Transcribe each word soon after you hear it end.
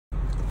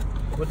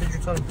What did you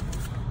tell him?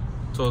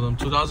 Told him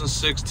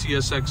 2006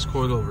 TSX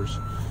coilovers.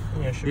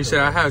 Yeah, he said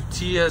I have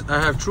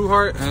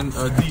Truhart and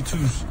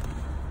D2s.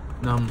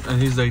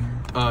 And he's like,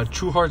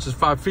 Truhart's is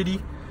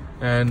 550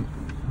 and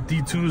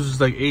D2s is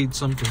like 8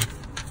 something.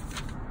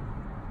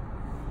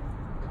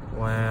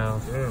 Wow.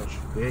 Yeah, it's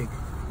big.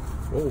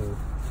 Whoa.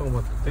 Talking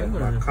about the thing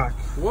My cock.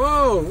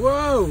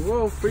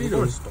 Whoa, Fredo.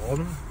 You installed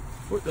them?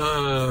 What,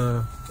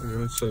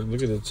 let's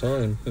look at the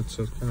time. It's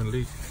kind of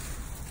late.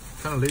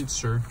 Kind of late,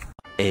 sir.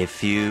 A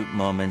few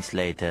moments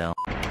later.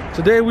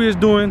 Today we is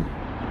doing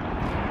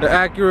the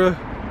Acura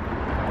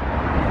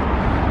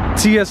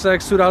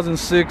TSX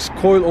 2006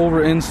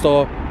 coilover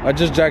install. I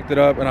just jacked it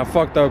up and I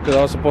fucked up because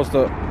I was supposed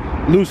to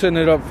loosen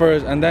it up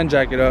first and then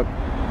jack it up.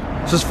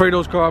 This is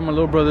Fredo's car, my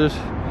little brother's.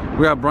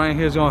 We got Brian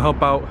here, he's gonna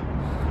help out.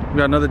 We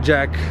got another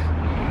jack.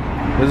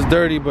 It's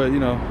dirty, but you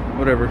know,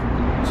 whatever.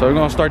 So we're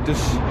gonna start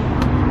this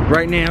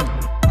right now.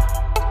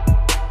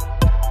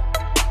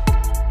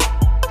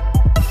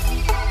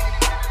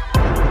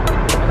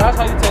 And that's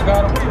how you take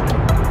out a wheel.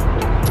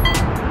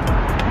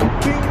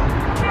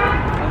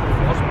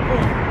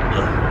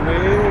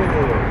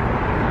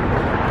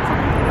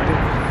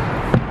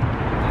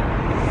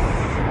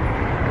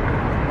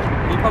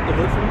 Pop the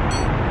hood for me?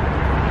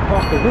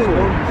 Pop the hood.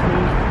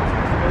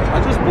 I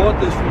just bought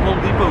this from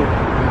Home Depot.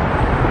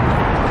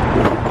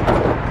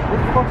 What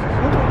the fuck is this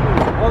hood?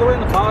 All the way in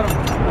the bottom.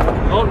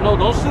 No,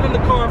 don't sit in the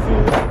car, fool.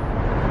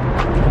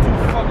 You're too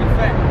fucking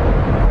fat.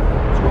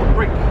 It's gonna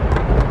break.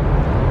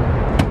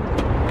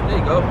 There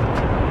you go.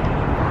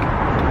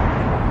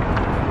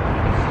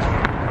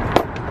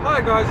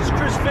 Hi guys, it's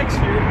Chris Fix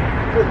here.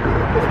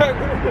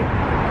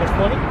 That's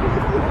funny?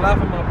 I'm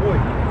laughing at my boy.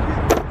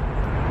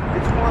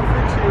 It's one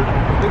fix here.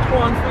 It's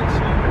one fix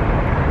here.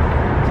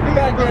 We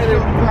got a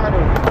coilover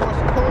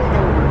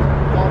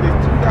on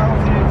this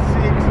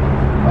 2006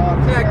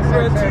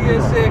 Acura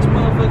TSX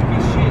motherfucking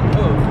piece of shit.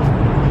 Oh.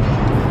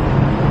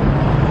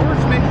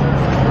 First, make sure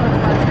it's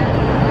running right now.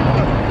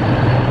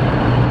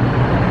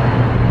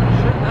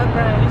 Shut up,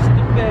 man. It's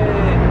the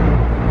bed.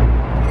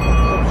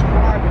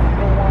 Subscribe if you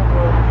don't want to.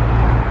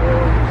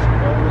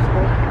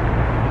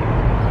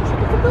 Shut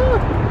the fuck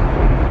up.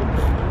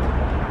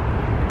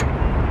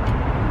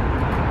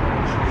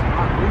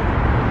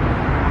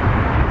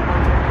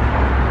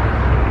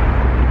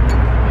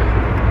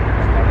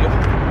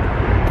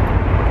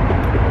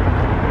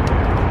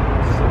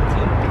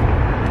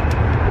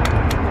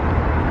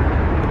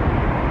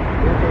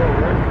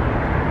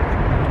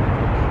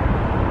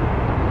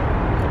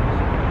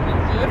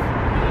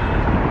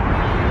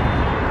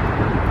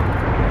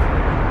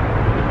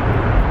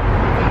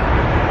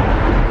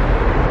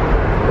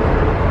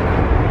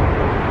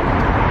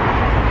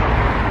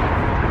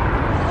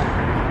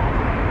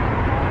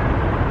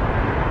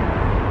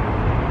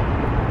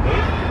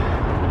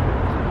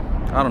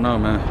 I don't know,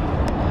 man.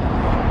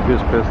 He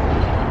was pissed.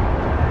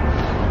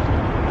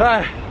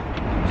 Alright,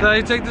 so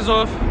you take this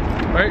off,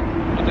 right?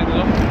 You take this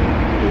off.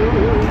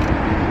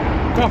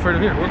 Come on, Fredo,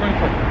 here. We're going to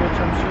cut.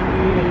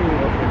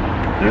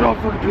 Get off,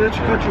 fucking bitch.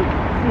 Cut you.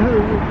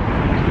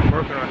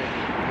 Working on it.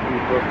 You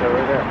broke that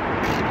right there.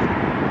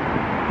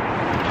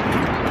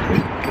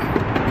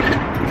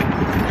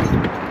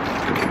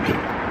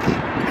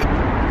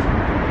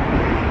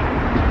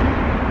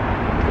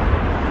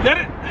 Get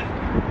it.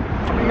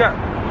 What you got?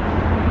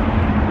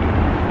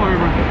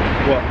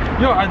 What?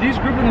 Yo, are these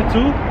gripping the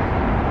tube?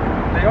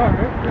 They are,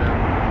 right?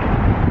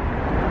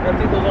 Yeah. I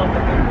think those on the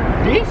thing.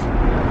 These?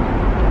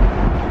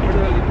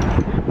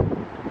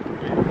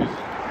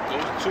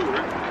 Those two,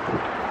 right?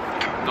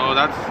 No,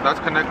 that's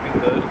connecting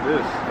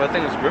this. That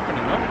thing is gripping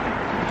it, no?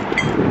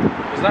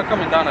 It's not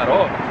coming down at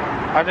all.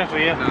 I think so,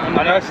 yeah. When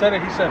the guy said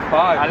it, he said 5.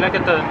 I looked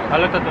at the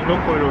new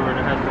coilover and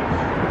it has this.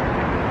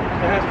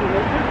 It has to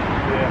work there?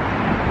 Yeah.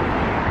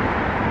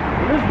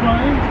 Where's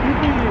Brian?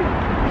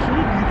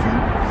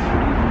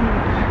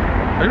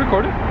 Are you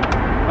recording?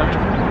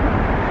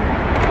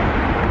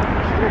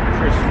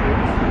 Chris Fix.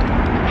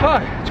 Hi,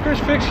 it's Chris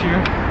Fix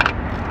here.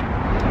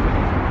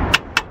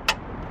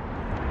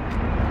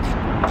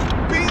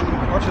 Bing!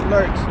 Watch his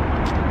legs.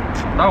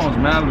 That one's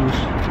mad loose.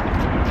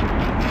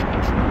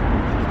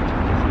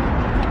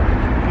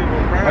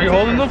 Are you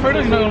holding them,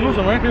 Fredo? You're not gonna lose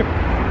them right here.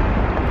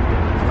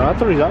 No, I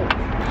thought he's out.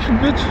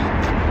 Bitch.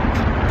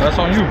 That's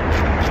on you.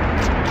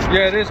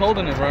 Yeah, it is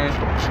holding it, Brian.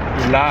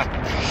 You lie.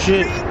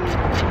 Shit.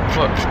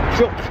 What?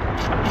 Go.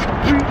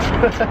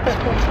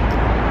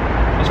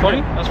 That's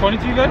funny? That's funny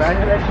to you guys?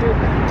 Imagine that shit.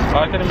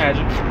 I can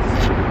imagine.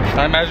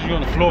 I imagine you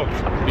on the floor.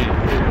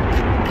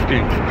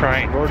 Being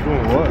crying. Or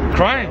doing what?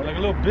 Crying like a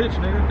little bitch,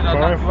 nigga. Did I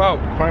knock you out?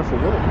 Crying for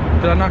what?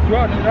 Did I knock you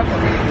out, nigga? That's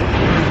what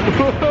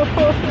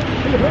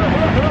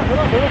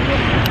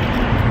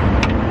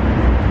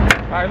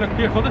Alright, look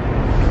here, hold it.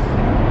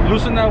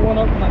 Loosen that one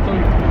up and I'll tell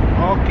you.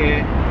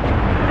 Okay.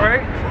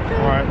 Alright?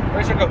 Alright.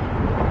 Where should I go?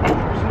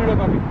 Loosen it up,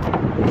 baby.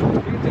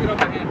 You can take it off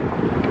my hand.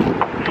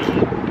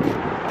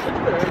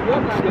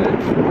 You're not good.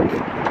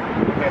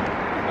 Okay.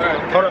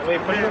 Alright. Hold up,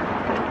 wait, put it in.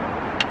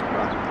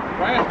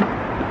 Brian?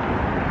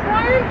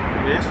 Brian?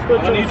 Yes? I'm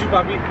gonna need you,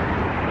 Bobby.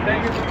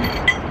 Thank you.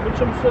 Put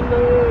some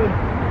salad.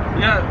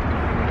 Yeah.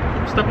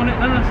 Step on it.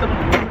 No, step on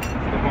it.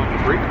 Step on the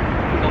freak.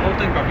 The whole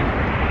thing, papi.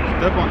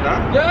 Step on that?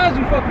 Yes,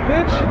 you fucking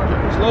bitch.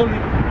 Slowly.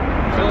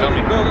 Tell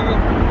me. Go.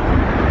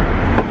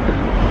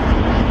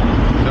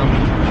 Tell me.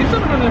 Keep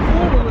stepping on that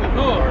floor.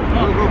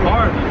 No, go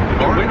hard.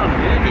 Don't wait on it.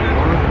 Yeah,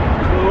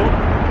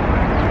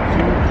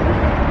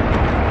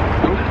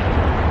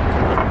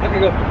 okay,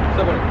 go.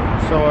 Step on it.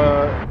 So,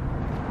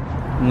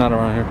 Not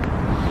around here.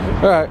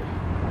 Alright.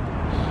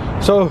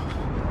 So,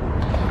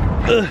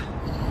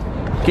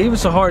 gave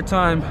us a hard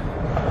time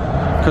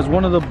because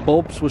one of the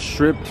bolts was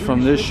stripped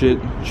from this shit.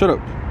 Shut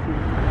up.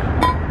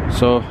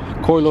 So,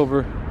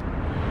 coilover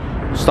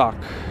stock.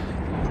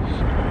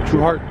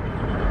 Truhart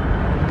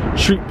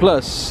Street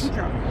Plus.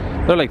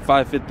 They're like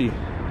 $5.50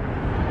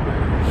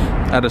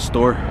 at a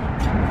store.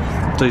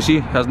 So you see,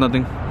 has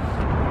nothing.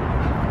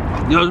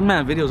 You know, there's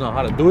mad videos on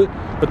how to do it,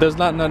 but there's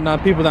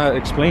not people that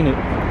explain it.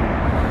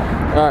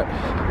 All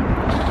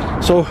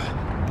right. So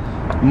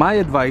my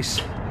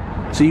advice,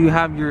 so you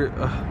have your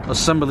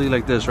assembly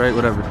like this, right?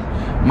 Whatever.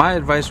 My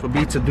advice would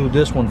be to do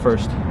this one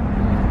first.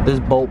 This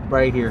bolt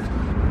right here.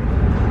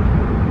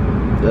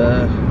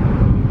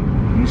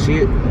 You see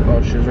it?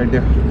 Oh shit, it's right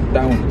there.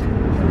 That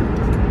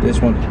one. This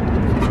one.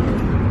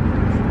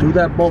 Do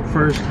that bolt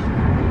first.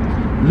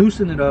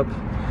 Loosen it up.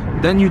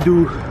 Then you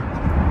do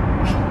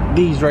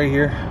these right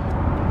here.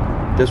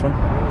 This one.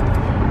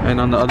 And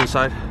on the other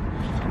side.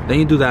 Then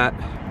you do that.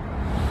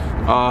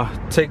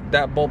 Take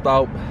that bolt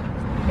out.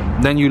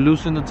 Then you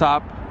loosen the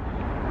top.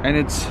 And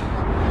it's...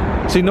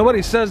 See,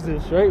 nobody says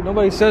this, right?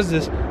 Nobody says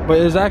this. But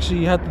it's actually,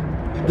 you have to,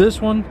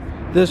 this one,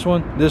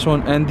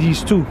 and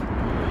these two.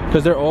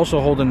 Because they're also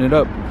holding it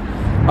up.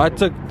 I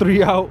took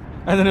 3 out.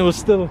 And then it was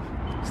still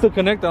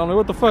connected. I'm like,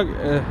 what the fuck?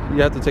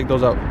 You have to take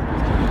those out.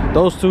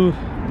 Those 2,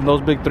 and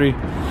those big 3.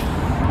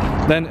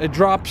 Then it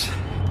drops.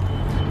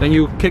 Then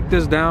you kick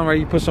this down, right?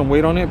 You put some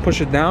weight on it,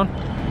 push it down.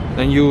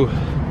 Then you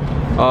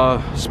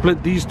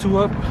split these 2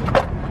 up.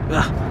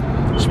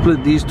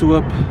 Split these 2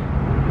 up.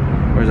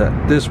 Where's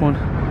that? This one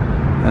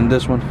and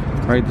this one,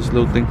 right? This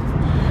little thing.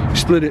 You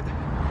split it.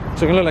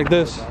 So it can look like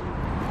this.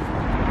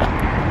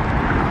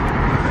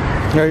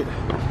 Right?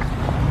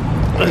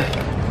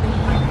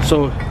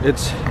 So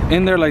it's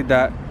in there like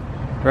that,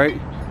 right?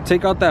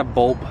 Take out that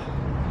bolt.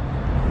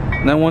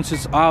 And then once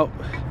it's out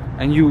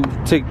and you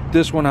take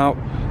this one out,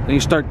 then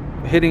you start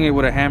hitting it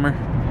with a hammer.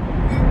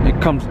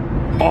 It comes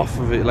off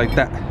of it like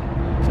that.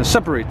 It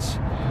separates.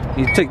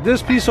 You take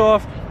this piece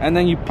off and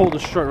then you pull the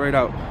strut right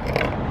out.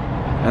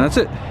 And that's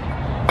it.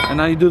 And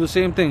now you do the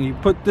same thing. You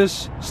put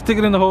this, stick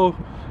it in the hole,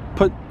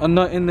 put a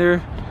nut in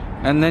there,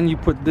 and then you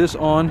put this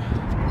on,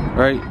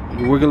 right?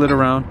 You wiggle it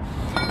around,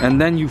 and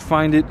then you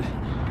find it,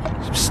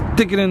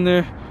 stick it in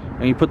there,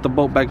 and you put the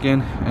bolt back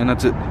in, and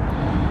that's it.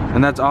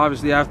 And that's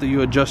obviously after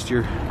you adjust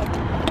your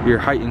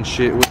height and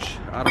shit, which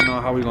I don't know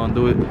how we're gonna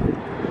do it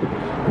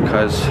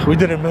because we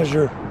didn't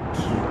measure.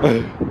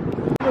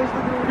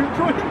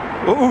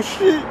 Oh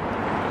shit!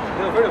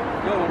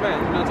 Yo,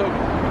 man, you're not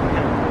talking.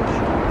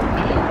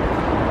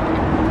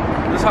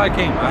 This is how I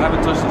came. I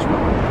haven't touched this one.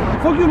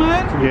 Fuck you,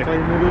 man. Yeah.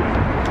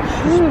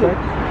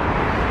 Respect.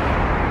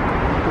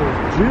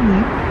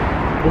 Jimmy.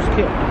 What's the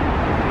kid?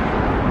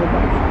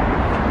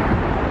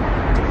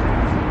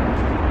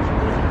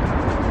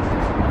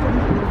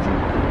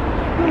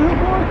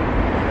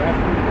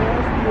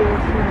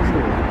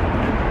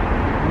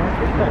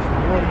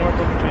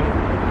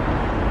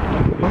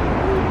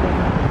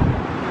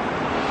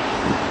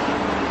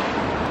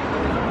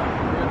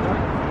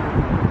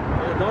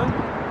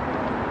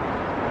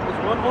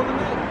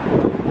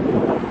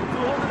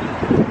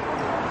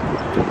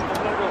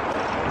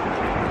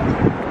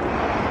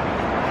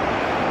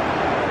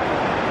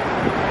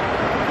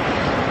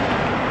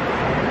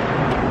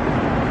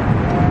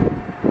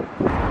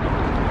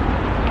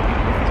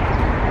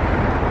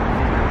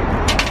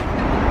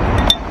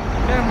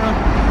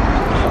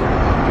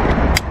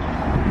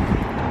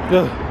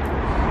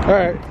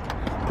 Alright,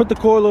 put the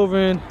coilover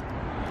in.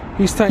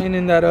 He's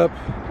tightening that up.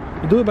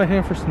 You do it by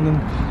hand first and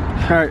then.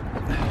 Alright,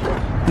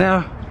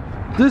 now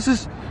this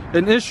is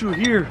an issue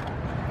here.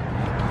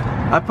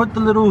 I put the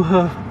little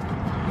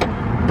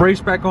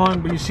brace back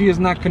on, but you see it's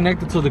not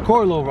connected to the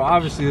coilover.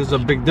 Obviously there's a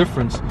big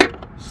difference.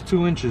 It's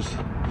 2 inches.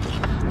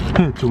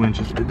 2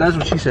 inches, that's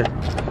what she said.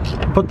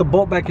 Put the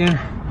bolt back in.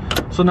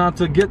 So now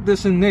to get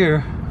this in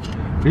there,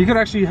 you could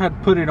actually have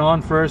put it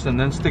on first and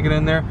then stick it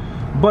in there,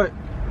 but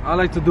I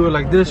like to do it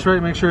like this,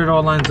 right? Make sure it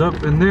all lines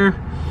up in there.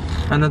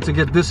 And then to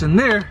get this in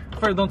there,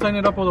 first don't tighten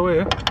it up all the way,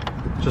 eh?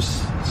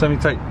 Just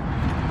semi-tight.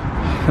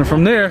 And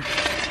from there,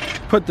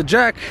 put the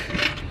jack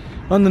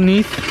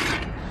underneath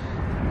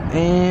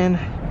and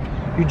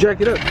you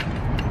jack it up.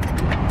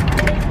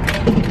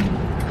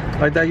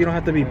 Like that, you don't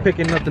have to be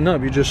picking nothing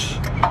up. You're just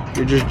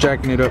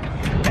jacking it up.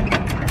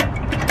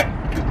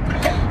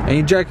 And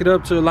you jack it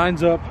up till it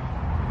lines up.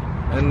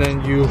 And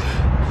then you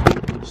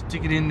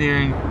stick it in there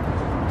and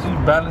to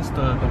balance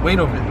the weight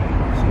of it.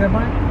 See that,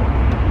 Brian?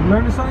 You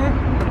learning something?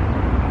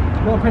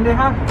 Little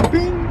pendeja?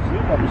 Bing!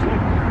 Yeah, obviously.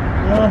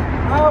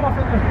 My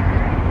finger.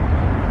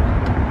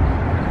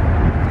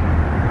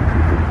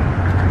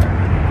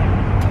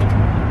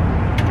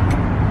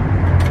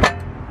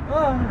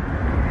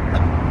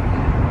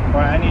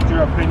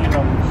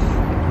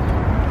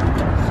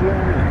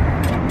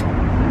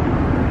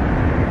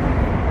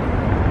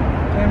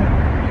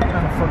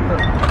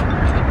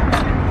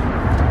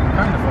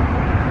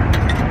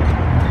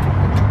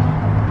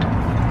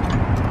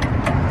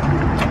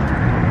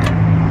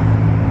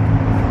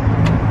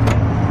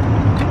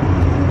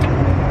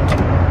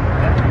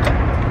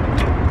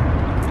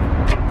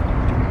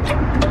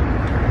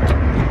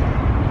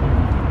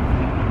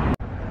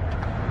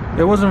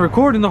 It wasn't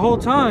recording the whole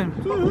time.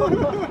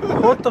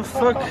 What the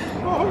fuck?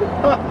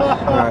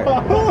 Alright.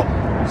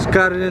 Just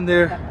got it in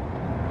there.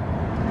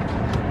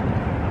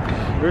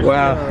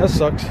 Wow, that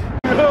sucks. I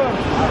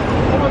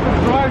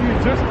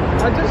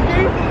just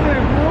gave it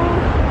there, bro.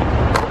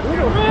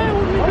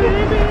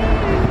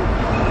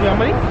 Yeah,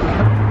 mate.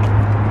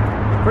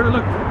 Where to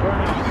look?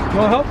 You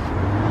want help? You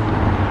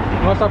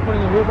want to start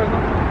putting the wheel back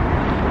on?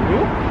 You?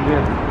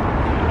 Yeah.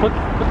 Put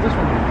this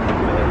one.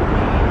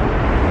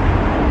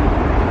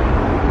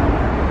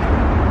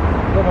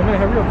 No, my man,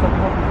 hurry up so I can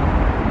help you.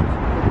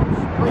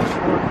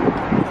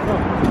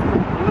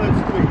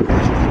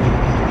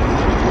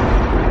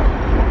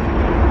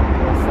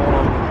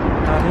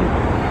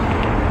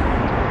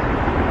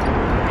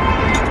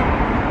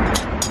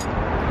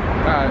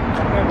 Alright.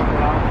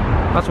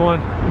 That's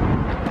one.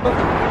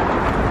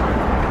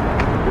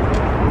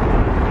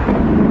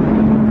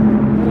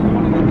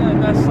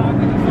 That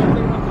socket is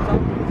something off the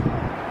top.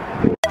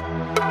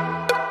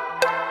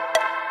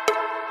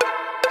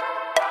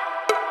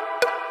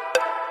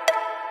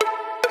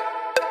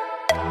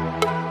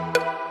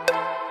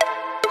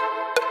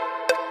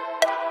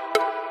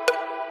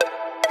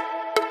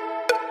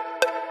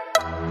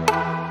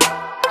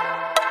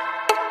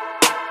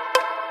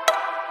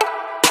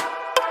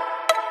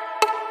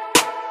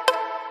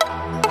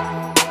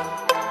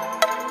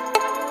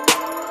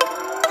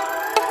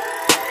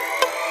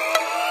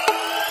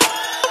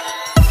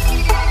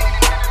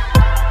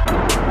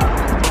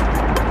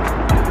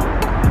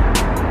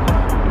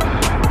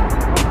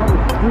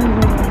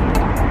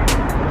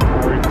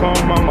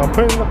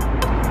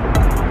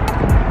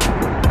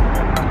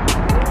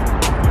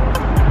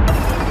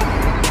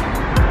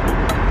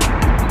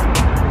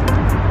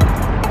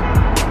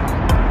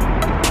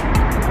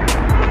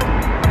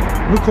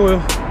 Blue coil.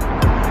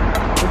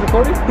 Is it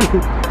recording?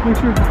 Make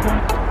sure it's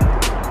recording.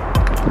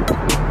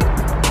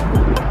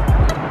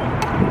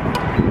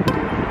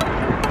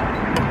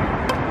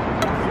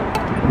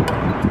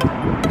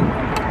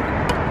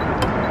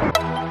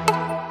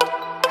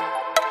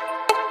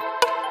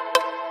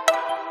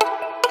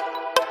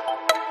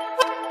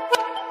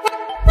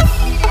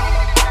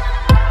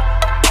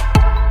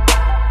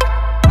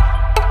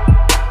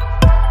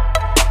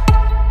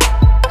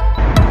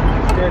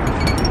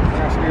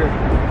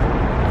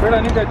 I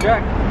need that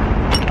jack.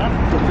 Huh?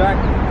 The jack.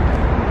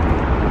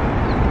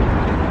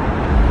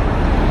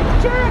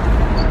 Jack!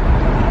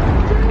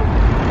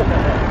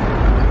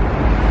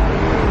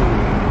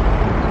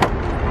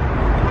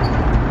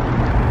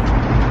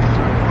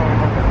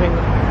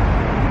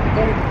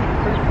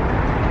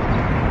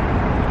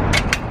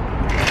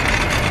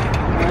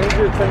 I need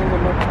you to tell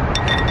them up.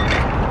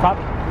 Top?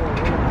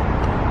 Yeah.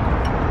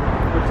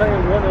 We're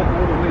telling one of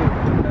the way.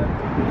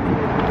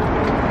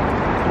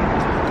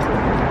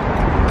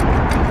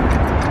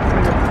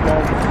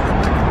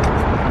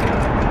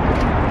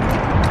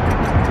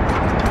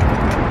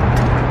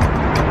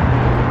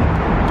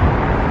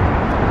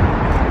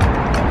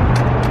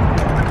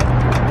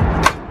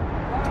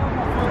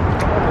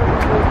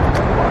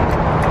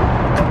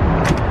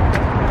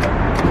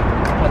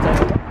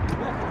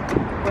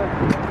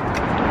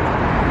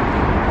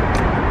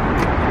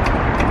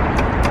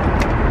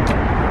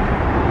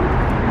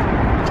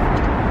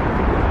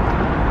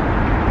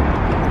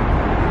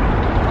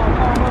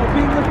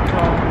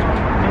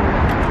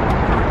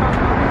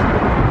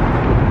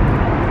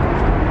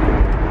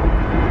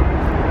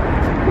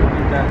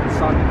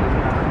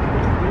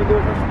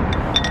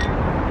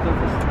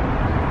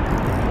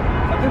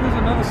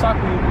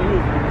 Socket you can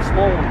use, the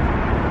small one,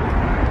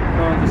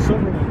 the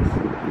silver ones.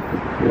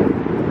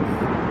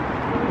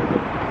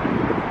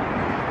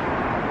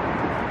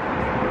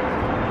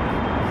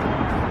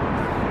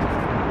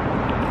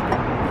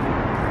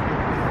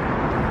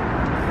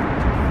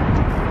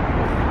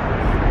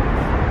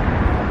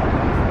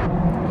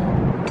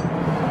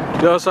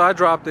 Yo, so I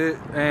dropped it,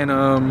 and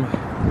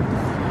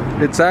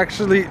it's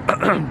actually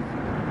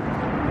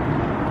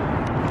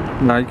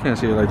nah, you can't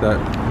see it like that.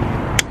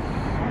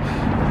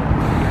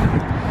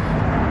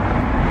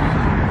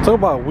 Talk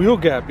about wheel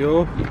gap,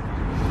 yo.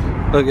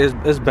 Look,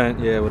 it's bent.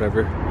 Yeah,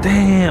 whatever.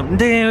 Damn,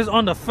 it's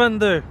on the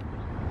fender.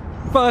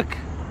 Fuck.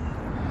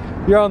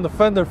 You're on the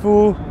fender,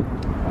 fool.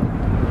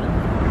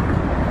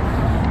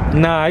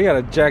 Nah, I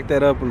gotta jack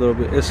that up a little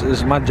bit.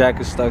 It's my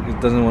jack is stuck.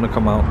 It doesn't want to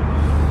come out.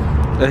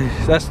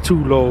 That's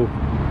too low.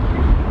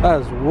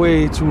 That's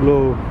way too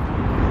low.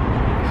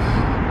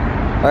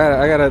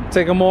 I gotta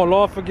take them all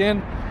off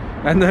again,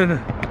 and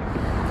then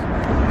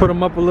put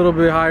them up a little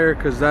bit higher,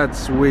 because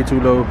that's way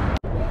too low.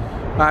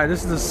 Alright,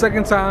 this is the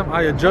second time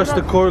I adjust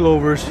the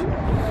coilovers.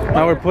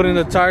 Now we're putting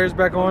the tires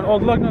back on. Oh,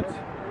 the lug nuts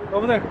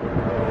over there.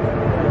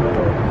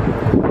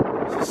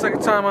 It's the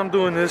second time I'm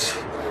doing this.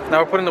 Now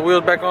we're putting the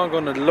wheels back on.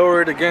 Going to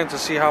lower it again to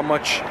see how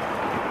much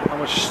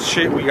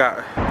shit we got.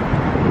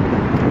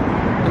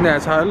 And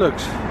that's how it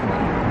looks.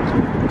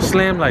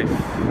 Slam life.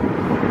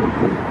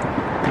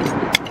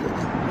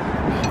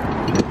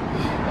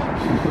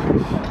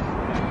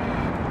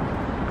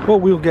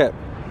 What wheel gap?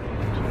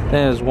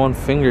 There's one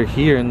finger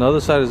here, and the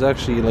other side is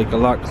actually like a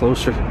lot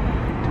closer.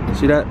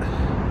 See that?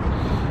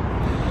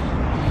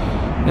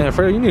 Yeah,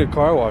 Fredo, you need a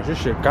car wash. This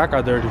shit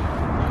caca dirty.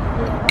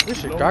 Yeah. This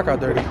shit caca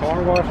dirty.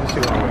 Car wash. This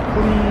shit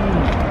clean.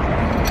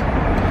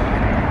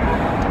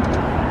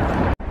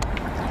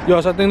 Yo,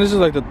 so I think this is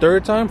like the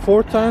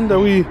fourth time that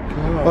we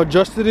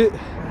adjusted it.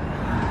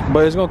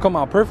 But it's gonna come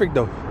out perfect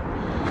though.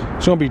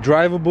 It's gonna be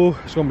drivable,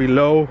 it's gonna be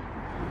low.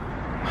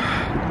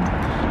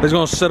 It's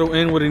gonna settle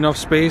in with enough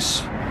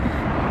space.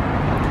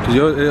 Cause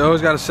you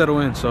always gotta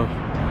settle in, so.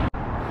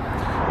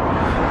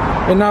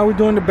 And now we're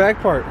doing the back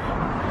part.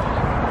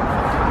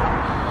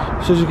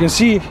 So as you can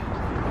see,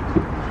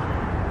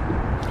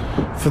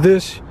 for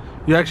this,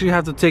 you actually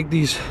have to take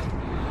these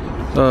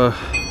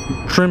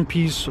trim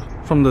piece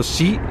from the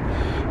seat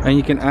and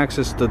you can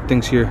access the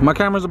things here. My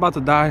camera's about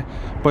to die,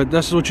 but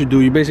that's what you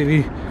do. You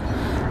basically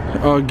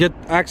get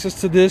access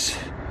to this.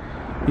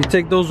 You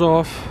take those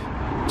off,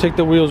 take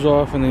the wheels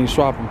off, and then you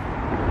swap them.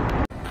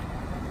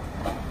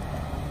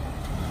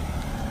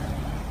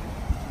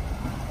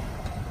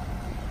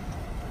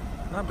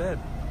 Not bad.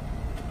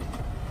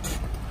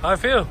 How I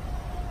feel?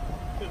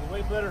 Feels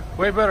way better.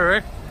 Way better,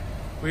 right?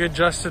 We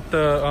adjusted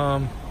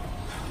the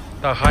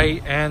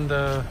height and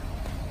the,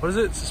 what is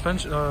it?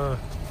 Suspension,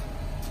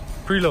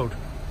 preload.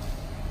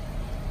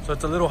 So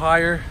it's a little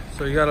higher.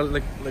 So you gotta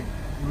like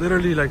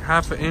literally like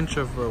half an inch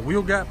of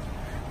wheel gap,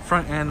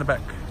 front and the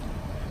back.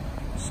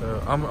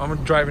 So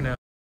I'm driving now.